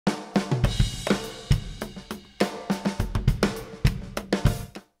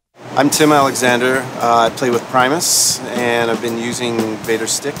I'm Tim Alexander. I play with Primus, and I've been using Vater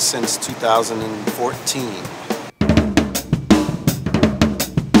sticks since 2014.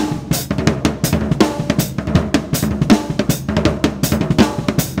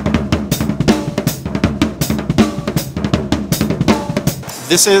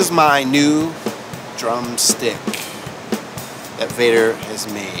 This is my new drumstick that Vater has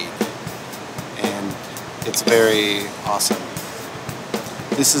made, and it's very awesome.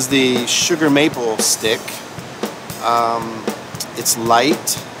 This is the sugar maple stick. It's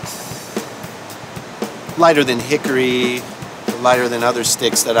lighter than hickory, lighter than other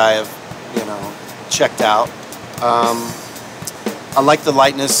sticks that I have, checked out. I like the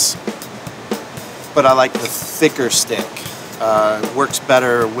lightness, but I like the thicker stick. It works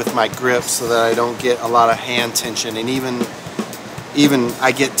better with my grip so that I don't get a lot of hand tension, and even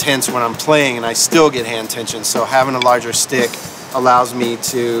I get tense when I'm playing and I still get hand tension, so having a larger stick allows me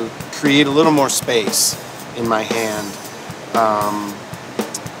to create a little more space in my hand.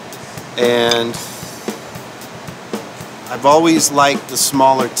 And I've always liked the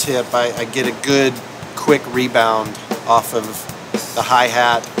smaller tip. I get a good quick rebound off of the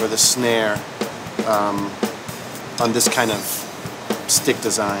hi-hat or the snare on this kind of stick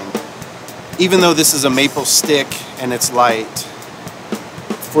design. Even though this is a maple stick and it's light,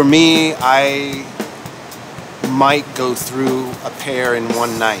 for me, I might go through a pair in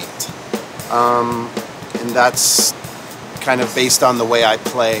one night, and that's kind of based on the way I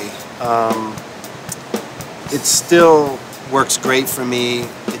play. It still works great for me.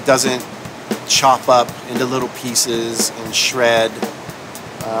 It doesn't chop up into little pieces and shred,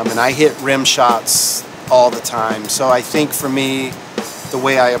 and I hit rim shots all the time. So I think for me, the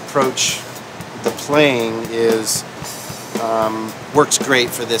way I approach the playing is works great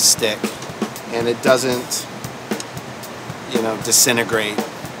for this stick, and it doesn't disintegrate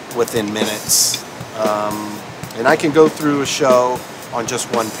within minutes. And I can go through a show on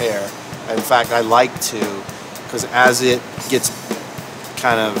just one pair. In fact, I like to, because as it gets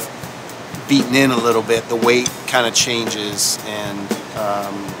kind of beaten in a little bit, the weight kind of changes, and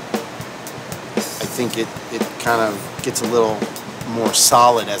I think it kind of gets a little more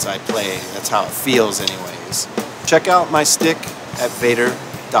solid as I play. That's how it feels anyways. Check out my stick at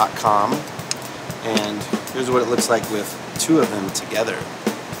vater.com, and here's what it looks like with two of them together.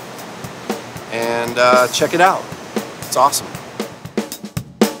 And check it out. It's awesome.